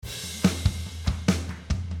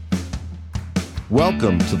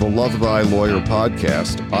Welcome to the Love Thy Lawyer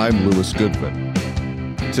podcast. I'm Louis Goodman.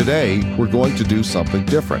 Today, we're going to do something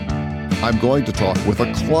different. I'm going to talk with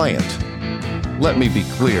a client. Let me be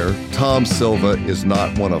clear, Tom Silva is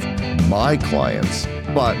not one of my clients,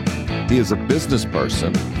 but he is a business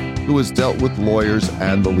person who has dealt with lawyers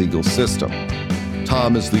and the legal system.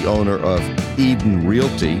 Tom is the owner of Eden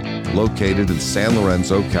Realty, located in San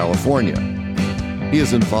Lorenzo, California. He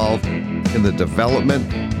is involved in the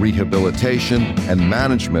development, rehabilitation, and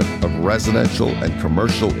management of residential and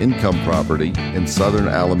commercial income property in southern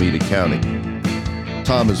Alameda County.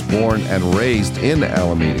 Tom is born and raised in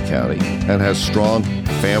Alameda County and has strong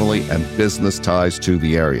family and business ties to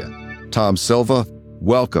the area. Tom Silva,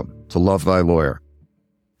 welcome to Love Thy Lawyer.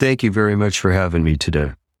 Thank you very much for having me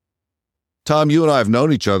today. Tom, you and I have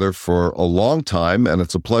known each other for a long time, and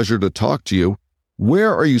it's a pleasure to talk to you.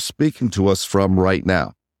 Where are you speaking to us from right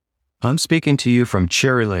now? I'm speaking to you from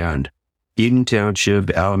Cherryland, Eden Township,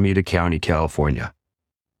 Alameda County, California.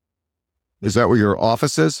 Is that where your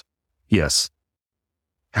office is? Yes.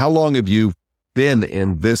 How long have you been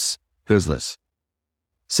in this business?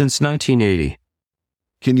 Since 1980.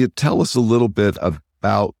 Can you tell us a little bit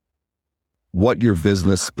about what your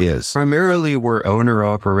business is? Primarily, we're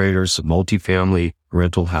owner-operators of multifamily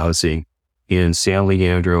rental housing in San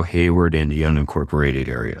Leandro, Hayward, and the unincorporated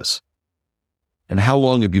areas. And how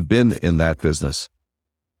long have you been in that business?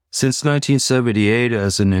 Since 1978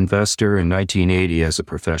 as an investor and 1980 as a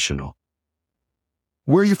professional.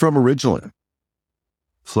 Where are you from originally?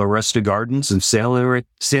 Floresta Gardens in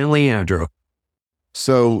San Leandro.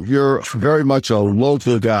 So you're very much a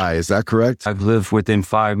local guy, is that correct? I've lived within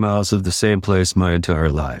 5 miles of the same place my entire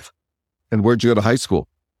life. And where'd you go to high school?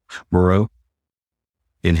 Moreau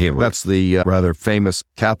in Hayward. That's the rather famous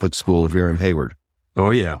Catholic school here in Hayward. Oh,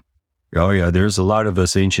 yeah. There's a lot of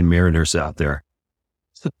us ancient mariners out there.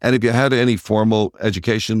 And have you had any formal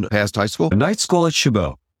education past high school? A night school at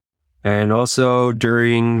Chabot. And also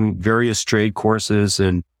during various trade courses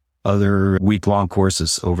and other week-long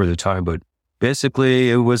courses over the time. But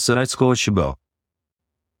basically, it was a night school at Chabot.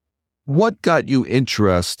 What got you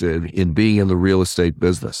interested in being in the real estate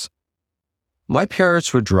business? My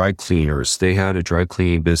parents were dry cleaners. They had a dry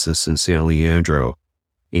cleaning business in San Leandro.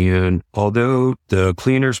 And although the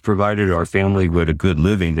cleaners provided our family with a good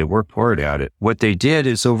living, they worked hard at it. What they did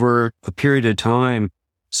is over a period of time,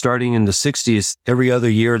 starting in the 60s, every other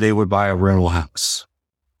year they would buy a rental house.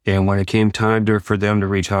 And when it came time for them to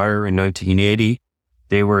retire in 1980,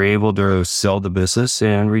 they were able to sell the business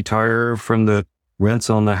and retire from the rents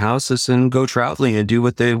on the houses and go traveling and do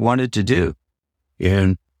what they wanted to do.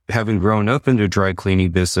 And having grown up in the dry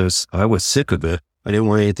cleaning business, I was sick of it. I didn't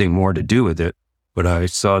want anything more to do with it. But I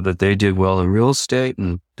saw that they did well in real estate,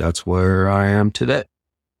 and that's where I am today.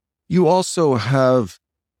 You also have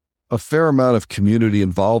a fair amount of community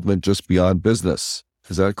involvement just beyond business.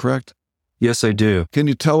 Is that correct? Yes, I do. Can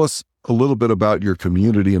you tell us a little bit about your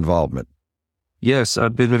community involvement? Yes,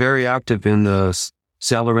 I've been very active in the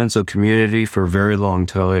San Lorenzo community for a very long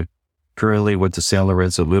time. Currently with the San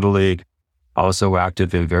Lorenzo Little League. Also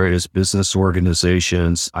active in various business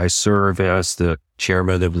organizations. I serve as the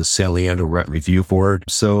chairman of the San Leandro Rent Review Board.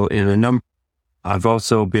 So I've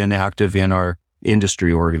also been active in our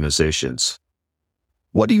industry organizations.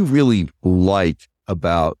 What do you really like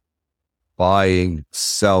about buying,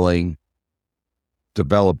 selling,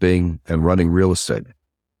 developing, and running real estate?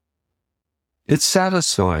 It's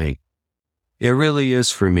satisfying. It really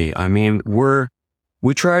is for me. I mean,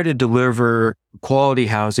 we try to deliver quality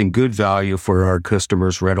housing, good value for our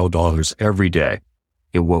customers' rental dollars every day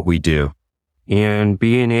in what we do. And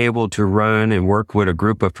being able to run and work with a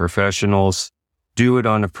group of professionals, do it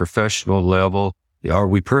on a professional level. Are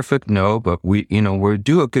we perfect? No, but we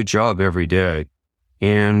do a good job every day.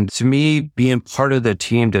 And to me, being part of the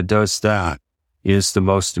team that does that is the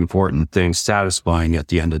most important thing, satisfying at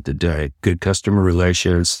the end of the day. Good customer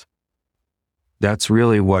relations. That's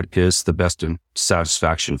really what is the best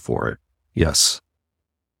satisfaction for it. Yes.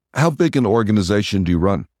 How big an organization do you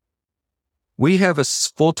run? We have a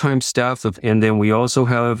full-time staff and then we also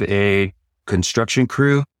have a construction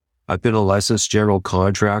crew. I've been a licensed general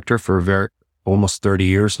contractor for almost 30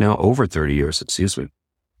 years now, over 30 years, excuse me.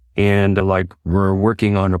 And we're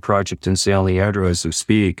working on a project in San Leandro as we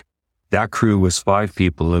speak. That crew was 5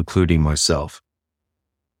 people, including myself.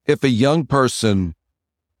 If a young person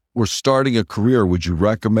were starting a career, would you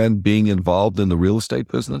recommend being involved in the real estate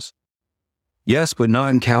business? Yes, but not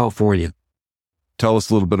in California. Tell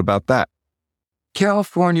us a little bit about that.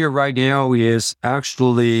 California right now is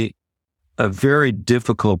actually a very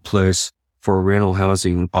difficult place for a rental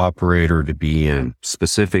housing operator to be in.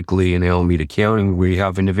 Specifically in Alameda County, we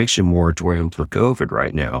have an eviction moratorium for COVID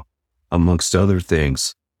right now, amongst other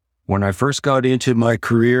things. When I first got into my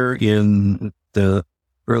career in the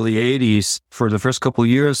early 80s, for the first couple of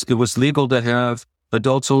years, it was legal to have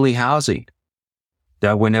adults-only housing.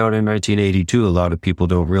 That went out in 1982. A lot of people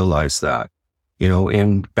don't realize that.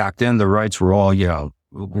 And back then the rights were all,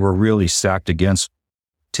 were really stacked against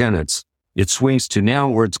tenants. It swings to now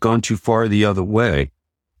where it's gone too far the other way.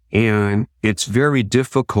 And it's very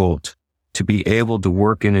difficult to be able to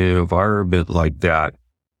work in an environment like that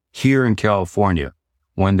here in California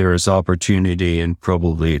when there is opportunity in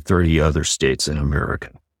probably 30 other states in America.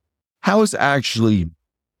 How is actually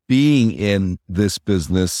being in this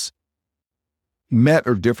business met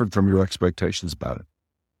or different from your expectations about it?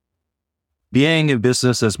 Being in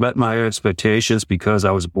business has met my expectations because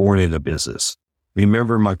I was born in a business.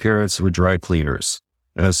 Remember, my parents were dry cleaners.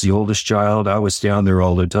 As the oldest child, I was down there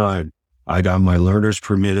all the time. I got my learner's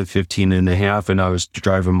permit at 15 and a half, and I was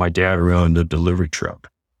driving my dad around the delivery truck.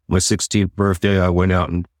 My 16th birthday, I went out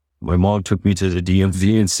and my mom took me to the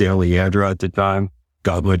DMV in San Leandro at the time,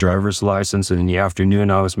 got my driver's license, and in the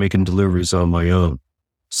afternoon, I was making deliveries on my own.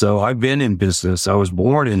 So I've been in business. I was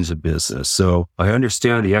born into business. So I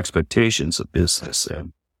understand the expectations of business.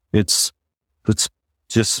 And it's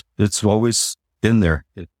always been there.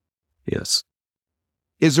 Yes.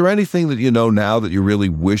 Is there anything that you know now that you really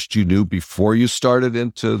wished you knew before you started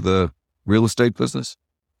into the real estate business?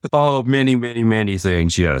 Oh, many, many, many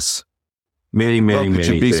things. Yes. Many things. Could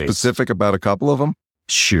you be specific about a couple of them?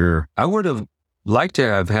 Sure. I would have liked to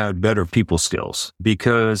have had better people skills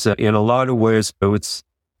because in a lot of ways,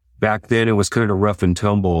 back then it was kind of rough and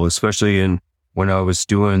tumble, especially when I was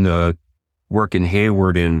doing work in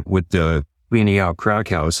Hayward and with the cleaning out crack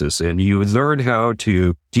houses. And you learn how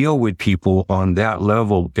to deal with people on that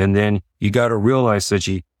level. And then you got to realize that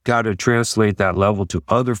you got to translate that level to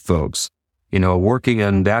other folks. Working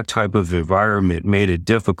in that type of environment made it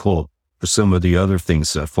difficult for some of the other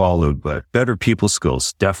things that followed. But better people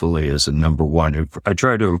skills definitely is a number one. I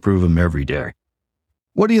try to improve them every day.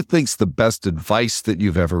 What do you think's the best advice that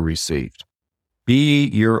you've ever received? Be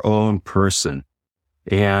your own person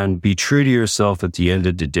and be true to yourself at the end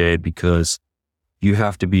of the day, because you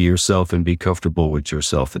have to be yourself and be comfortable with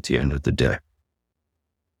yourself at the end of the day.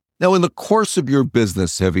 Now, in the course of your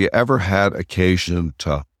business, have you ever had occasion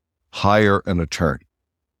to hire an attorney?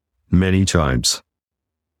 Many times.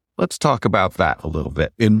 Let's talk about that a little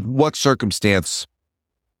bit. In what circumstance?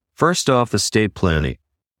 First off, estate planning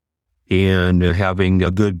and having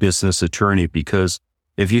a good business attorney, because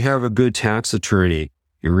if you have a good tax attorney,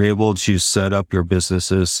 you're able to set up your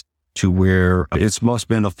businesses to where it's most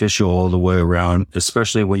beneficial all the way around,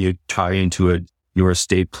 especially when you tie into it your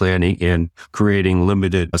estate planning and creating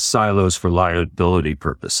limited silos for liability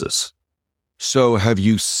purposes. So have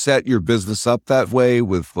you set your business up that way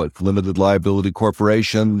with limited liability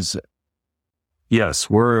corporations? Yes,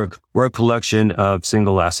 we're a collection of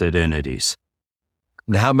single asset entities.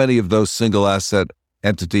 And how many of those single asset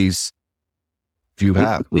entities do you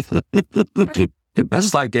have?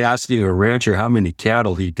 That's like asking a rancher how many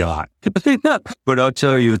cattle he got. But I'll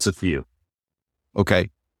tell you, it's a few. Okay.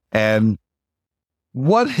 And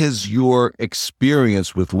what has your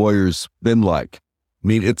experience with lawyers been like? I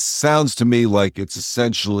mean, it sounds to me like it's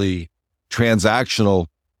essentially transactional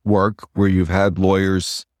work where you've had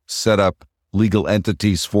lawyers set up legal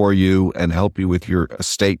entities for you and help you with your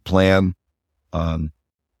estate plan,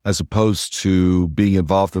 as opposed to being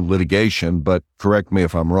involved in litigation. But correct me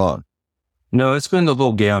if I'm wrong. No, it's been the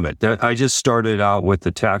whole gamut. I just started out with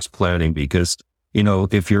the tax planning because,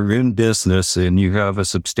 if you're in business and you have a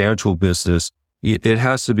substantial business, it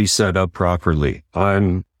has to be set up properly.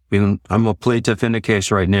 I'm a plaintiff in a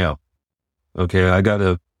case right now. Okay, I got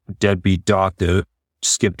a deadbeat doc that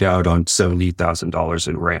skipped out on $70,000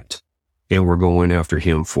 in rent, and we're going after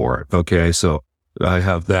him for it. Okay, so I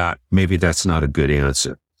have that. Maybe that's not a good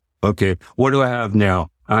answer. Okay, what do I have now?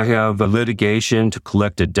 I have a litigation to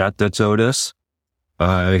collect a debt that's owed us.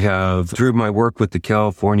 I have, through my work with the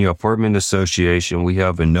California Apartment Association, we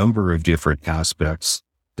have a number of different aspects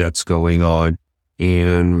that's going on.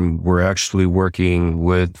 And we're actually working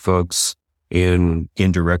with folks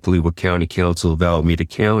indirectly with County Council of Alameda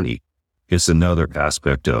County is another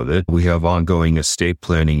aspect of it. We have ongoing estate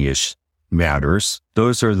planning-ish matters.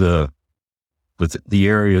 Those are the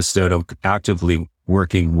areas that I'm actively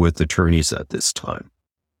working with attorneys at this time.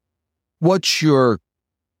 What's your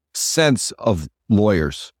sense of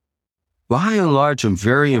lawyers? By and large, I'm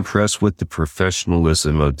very impressed with the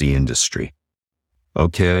professionalism of the industry.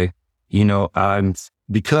 Okay.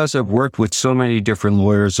 because I've worked with so many different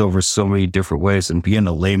lawyers over so many different ways and being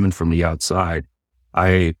a layman from the outside,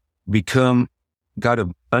 I got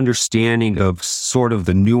an understanding of sort of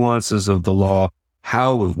the nuances of the law,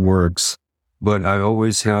 how it works. But I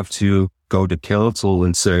always have to go to counsel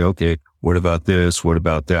and say, okay, what about this? What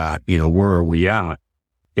about that? Where are we at?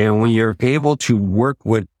 And when you're able to work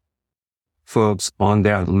with folks on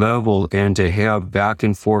that level and to have back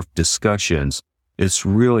and forth discussions, it's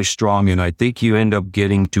really strong. And I think you end up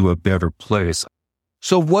getting to a better place.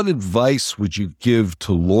 So what advice would you give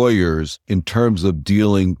to lawyers in terms of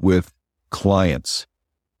dealing with clients?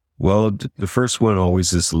 Well, the first one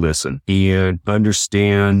always is listen and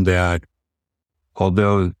understand that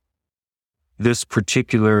although this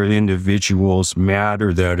particular individual's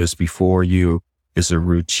matter that is before you is a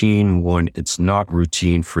routine one, it's not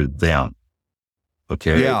routine for them.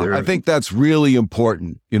 Okay. Yeah, I think that's really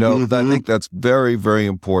important. I think that's very, very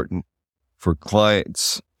important for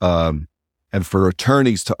clients and for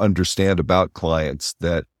attorneys to understand about clients,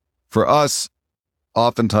 that for us,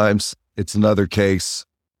 oftentimes it's another case,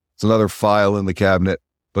 it's another file in the cabinet.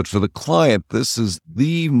 But for the client, this is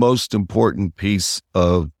the most important piece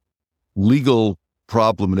of legal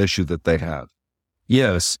problem and issue that they have.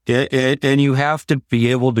 Yes. And you have to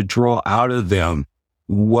be able to draw out of them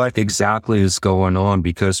what exactly is going on,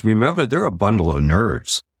 because remember, they're a bundle of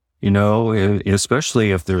nerves,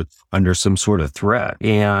 especially if they're under some sort of threat,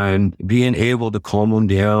 and being able to calm them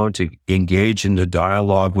down, to engage in the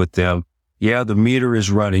dialogue with them. Yeah, the meter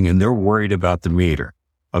is running and they're worried about the meter.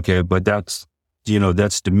 Okay. But that's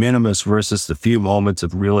de minimis versus the few moments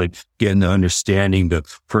of really getting the understanding the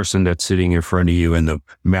person that's sitting in front of you and the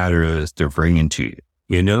matter that they're bringing to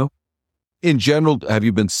you, In general, have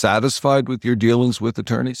you been satisfied with your dealings with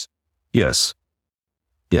attorneys? Yes.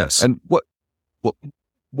 Yes. And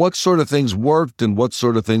what sort of things worked and what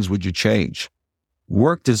sort of things would you change?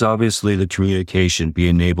 Worked is obviously the communication,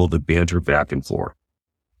 being able to banter back and forth,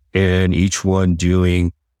 and each one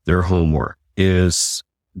doing their homework is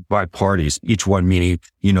by parties, each one meaning,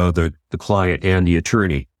 the client and the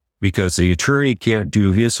attorney, because the attorney can't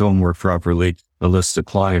do his homework properly unless the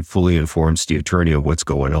client fully informs the attorney of what's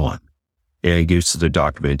going on and gives the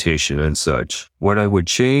documentation and such. What I would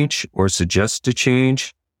change or suggest to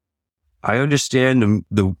change, I understand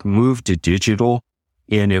the move to digital.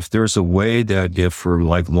 And if there's a way that if for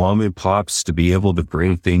like mom and pops to be able to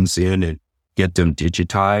bring things in and get them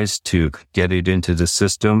digitized to get it into the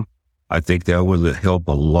system, I think that would help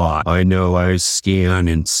a lot. I know I scan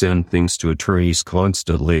and send things to attorneys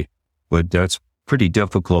constantly, but that's pretty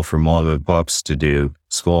difficult for mom and pops to do,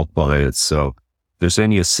 small clients. So if there's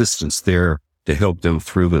any assistance there to help them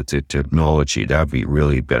through with the technology, that'd be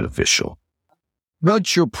really beneficial.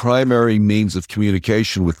 What's your primary means of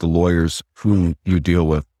communication with the lawyers who you deal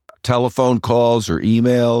with? Telephone calls or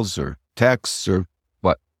emails or texts or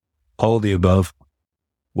what? All of the above.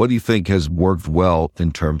 What do you think has worked well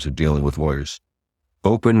in terms of dealing with lawyers?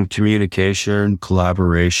 Open communication,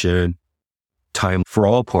 collaboration, time for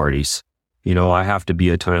all parties. I have to be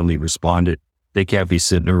a timely respondent. They can't be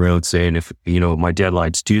sitting around saying, if, my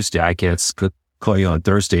deadline's Tuesday, I can't call you on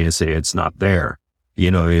Thursday and say it's not there.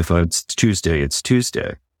 If it's Tuesday, it's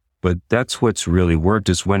Tuesday. But that's what's really worked,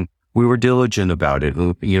 is when we were diligent about it,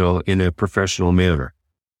 in a professional manner.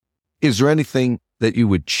 Is there anything that you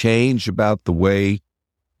would change about the way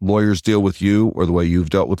lawyers deal with you or the way you've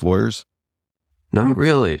dealt with lawyers? Not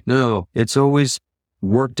really. No, it's always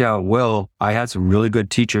worked out well. I had some really good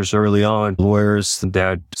teachers early on, lawyers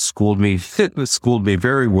that schooled me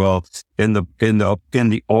very well in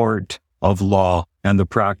the art of law and the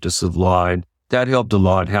practice of law. And that helped a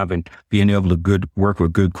lot, being able to work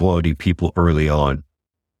with good quality people early on.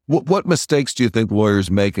 What mistakes do you think lawyers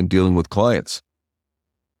make in dealing with clients?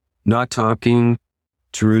 Not talking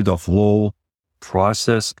through the whole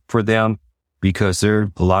process for them, because a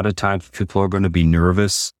lot of times people are going to be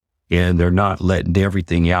nervous and they're not letting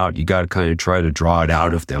everything out. You got to kind of try to draw it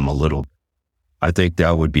out of them a little. I think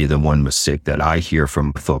that would be the one mistake that I hear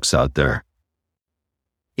from folks out there.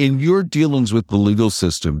 In your dealings with the legal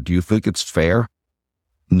system, do you think it's fair?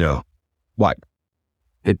 No. Why?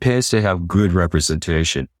 It pays to have good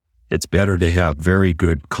representation. It's better to have very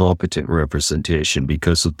good, competent representation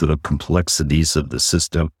because of the complexities of the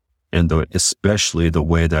system. And especially the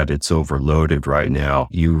way that it's overloaded right now,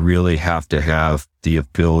 you really have to have the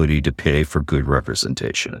ability to pay for good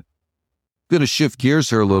representation. I'm going to shift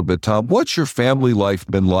gears here a little bit, Tom. What's your family life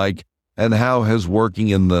been like, and how has working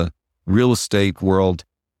in the real estate world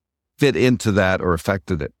fit into that or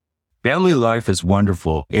affected it? Family life is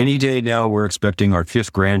wonderful. Any day now, we're expecting our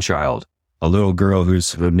 5th grandchild, a little girl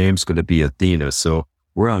whose name's going to be Athena. So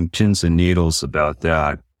we're on pins and needles about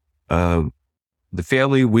that.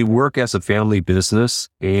 We work as a family business,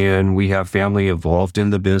 and we have family involved in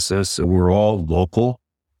the business. We're all local.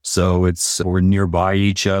 So we're nearby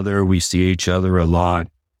each other. We see each other a lot.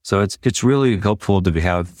 So it's really helpful to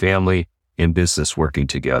have family and business working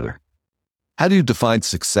together. How do you define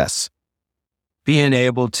success? Being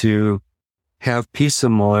able to have peace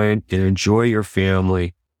of mind and enjoy your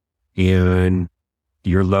family and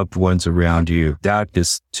your loved ones around you. That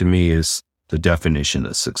is, to me, is the definition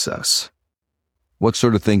of success. What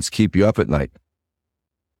sort of things keep you up at night?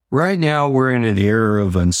 Right now, we're in an era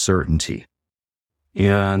of uncertainty.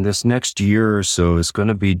 And this next year or so is going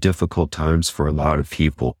to be difficult times for a lot of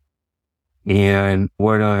people. And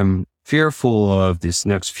what I'm fearful of this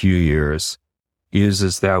next few years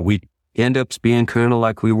is that we end up being kind of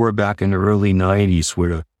like we were back in the early 90s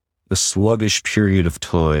with a sluggish period of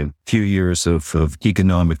time, few years of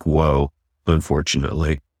economic woe,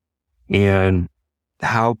 unfortunately. And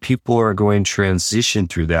how people are going to transition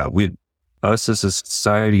through that. Us as a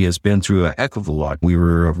society has been through a heck of a lot. We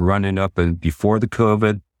were running up and before the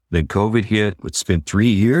COVID, then COVID hit. It's been 3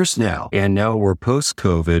 years now. And now we're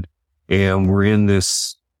post-COVID and we're in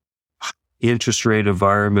this interest rate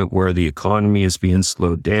environment where the economy is being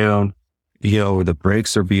slowed down. The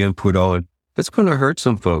brakes are being put on. It's going to hurt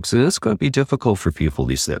some folks, and it's going to be difficult for people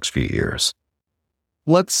these next few years.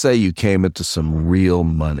 Let's say you came into some real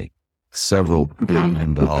money, several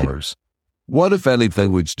 $billion. What, if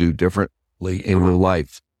anything, would you do differently in your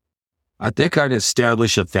life? I think I'd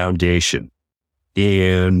establish a foundation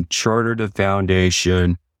and charter the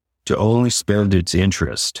foundation to only spend its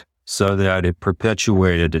interest so that it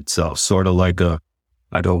perpetuated itself, sort of like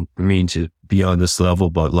I don't mean to be on this level,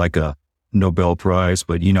 but like a Nobel Prize,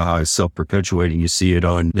 but you know how it's self-perpetuating. You see it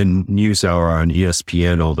on the NewsHour, on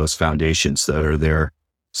ESPN, all those foundations that are there.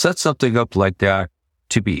 Set something up like that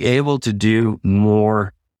to be able to do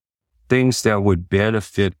more things that would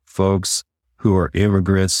benefit folks who are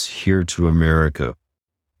immigrants here to America.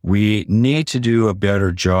 We need to do a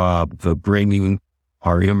better job of bringing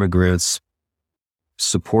our immigrants,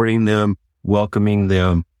 supporting them, welcoming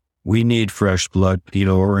them. We need fresh blood.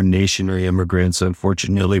 We're a nation of immigrants.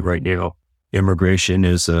 Unfortunately, right now, immigration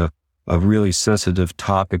is a really sensitive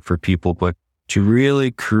topic for people, but to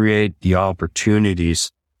really create the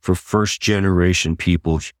opportunities for first generation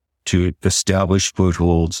people to establish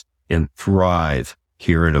footholds and thrive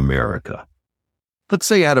here in America. Let's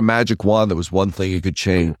say you had a magic wand that was one thing you could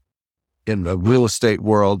change in the real estate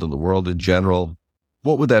world and the world in general.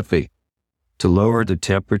 What would that be? To lower the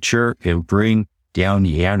temperature and bring down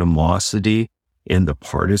the animosity and the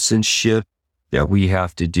partisanship that we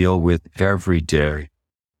have to deal with every day.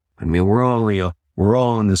 I mean, we're all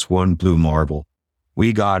on this one blue marble.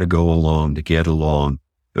 We got to go along to get along.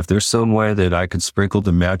 If there's some way that I could sprinkle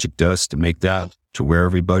the magic dust to make that to where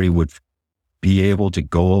everybody would be able to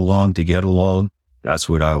go along to get along, that's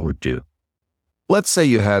what I would do. Let's say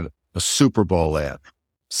you had a Super Bowl ad,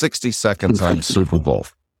 60 seconds on Super Bowl.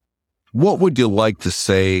 What would you like to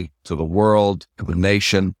say to the world, to the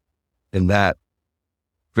nation, in that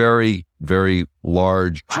very, very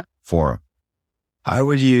large forum? I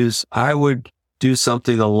would do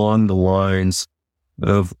something along the lines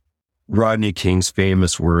of Rodney King's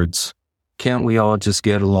famous words. Can't we all just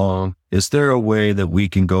get along? Is there a way that we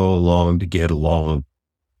can go along to get along?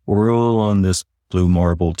 We're all on this blue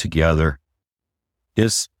marble together.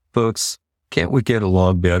 Folks, can't we get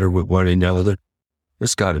along better with one another?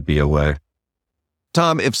 There's got to be a way.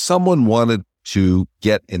 Tom, if someone wanted to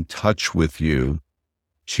get in touch with you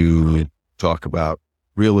to talk about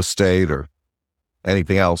real estate or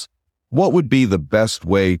anything else, what would be the best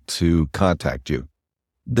way to contact you?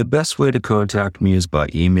 The best way to contact me is by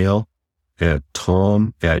email at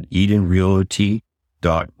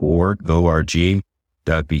tom@edenrealty.org, O-R-G.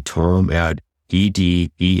 That'd be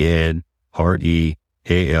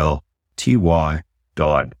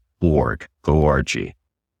tom@edenrealty.org, O-R-G.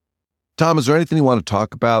 Tom, is there anything you want to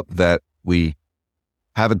talk about that we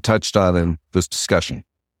haven't touched on in this discussion?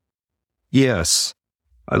 Yes.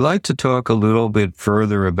 I'd like to talk a little bit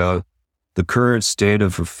further about the current state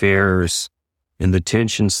of affairs and the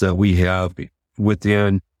tensions that we have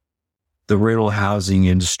within the rental housing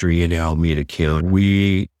industry in Alameda County.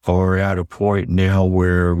 We are at a point now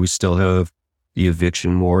where we still have the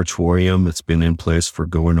eviction moratorium that's been in place for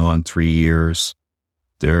going on 3 years.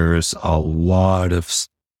 There's a lot of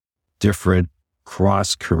different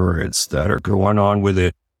cross currents that are going on with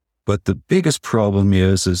it. But the biggest problem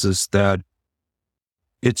is that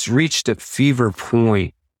it's reached a fever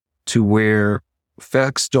point to where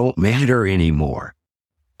facts don't matter anymore.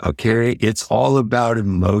 Okay. It's all about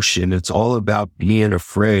emotion. It's all about being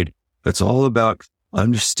afraid. It's all about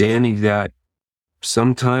understanding that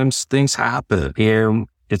sometimes things happen, and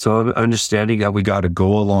it's all about understanding that we got to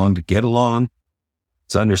go along to get along.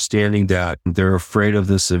 It's understanding that they're afraid of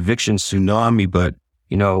this eviction tsunami, but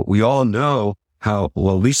we all know how,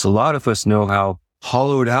 well, at least a lot of us know how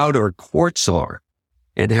hollowed out our courts are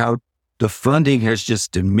and how the funding has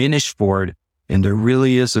just diminished for it. And there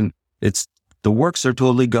really isn't, the works are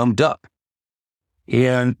totally gummed up.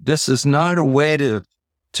 And this is not a way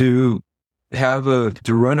to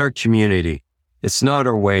run our community. It's not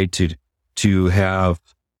our way to have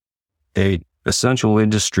a essential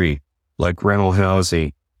industry like rental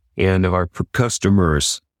housing and our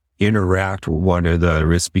customers interact with one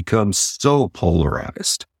another. It's become so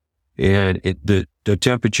polarized, and the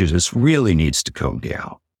temperature just really needs to come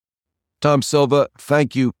down. Tom Silva,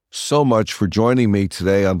 thank you so much for joining me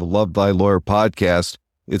today on the Love Thy Lawyer podcast.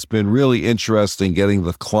 It's been really interesting getting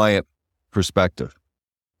the client perspective.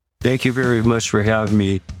 Thank you very much for having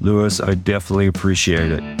me, Louis. I definitely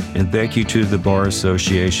appreciate it. And thank you to the Bar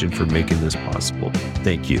Association for making this possible.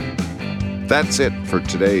 Thank you. That's it for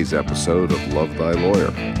today's episode of Love Thy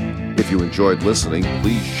Lawyer. If you enjoyed listening,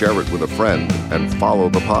 please share it with a friend and follow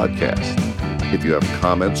the podcast. If you have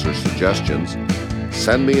comments or suggestions,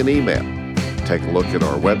 send me an email. Take a look at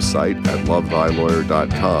our website at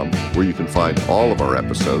lovethylawyer.com, where you can find all of our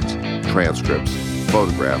episodes, transcripts,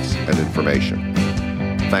 photographs, and information.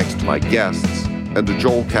 Thanks to my guests, and to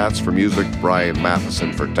Joel Katz for music, Brian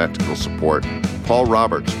Matheson for technical support, Paul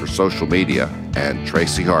Roberts for social media, and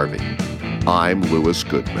Tracy Harvey. I'm Louis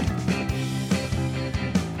Goodman.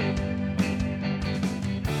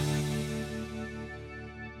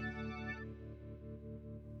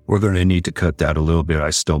 We're going to need to cut that a little bit. I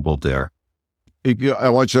stumbled there. I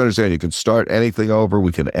want you to understand, you can start anything over.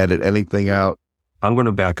 We can edit anything out. I'm going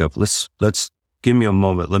to back up. Let's give me a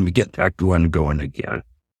moment. Let me get back to one going again.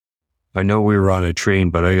 I know we were on a train,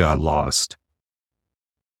 but I got lost.